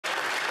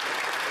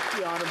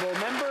The Honourable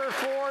Member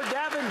for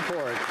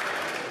Davenport.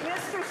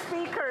 Mr.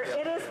 Speaker,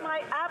 it is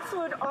my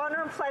absolute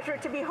honor and pleasure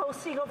to be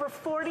hosting over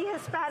 40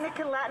 Hispanic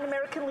and Latin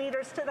American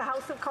leaders to the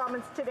House of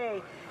Commons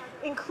today,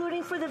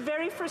 including for the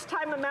very first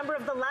time a member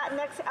of the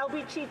Latinx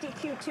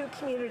LGBTQ2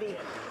 community.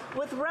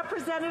 With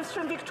representatives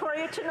from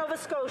Victoria to Nova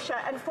Scotia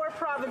and 4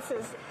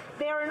 provinces,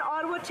 they are in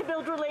Ottawa to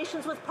build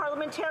relations with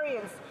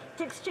parliamentarians,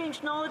 to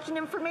exchange knowledge and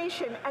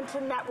information, and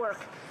to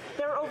network.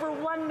 There are over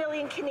 1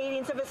 million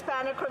Canadians of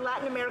Hispanic or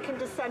Latin American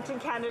descent in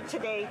Canada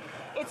today.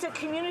 It's a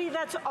community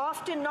that's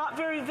often not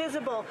very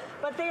visible,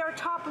 but they are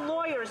top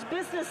lawyers,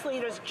 business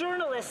leaders,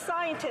 journalists,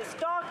 scientists,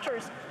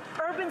 doctors,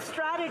 urban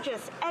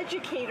strategists,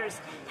 educators,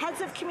 heads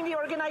of community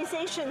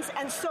organizations,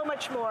 and so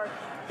much more.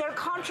 Their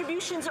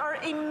contributions are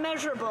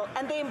immeasurable,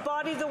 and they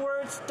embody the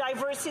words,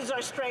 diversity is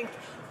our strength,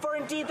 for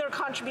indeed their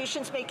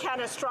contributions make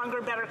Canada a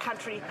stronger, better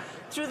country.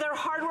 Through their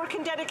hard work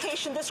and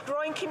dedication, this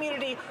growing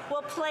community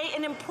will play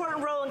an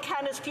important role in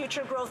Canada's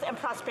future growth and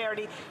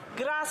prosperity.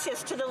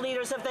 Gracias to the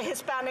leaders of the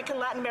Hispanic and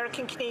Latin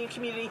American Canadian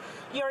community.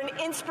 You're an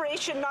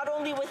inspiration not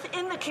only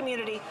within the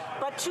community,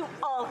 but to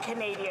all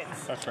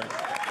Canadians. That's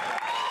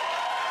right.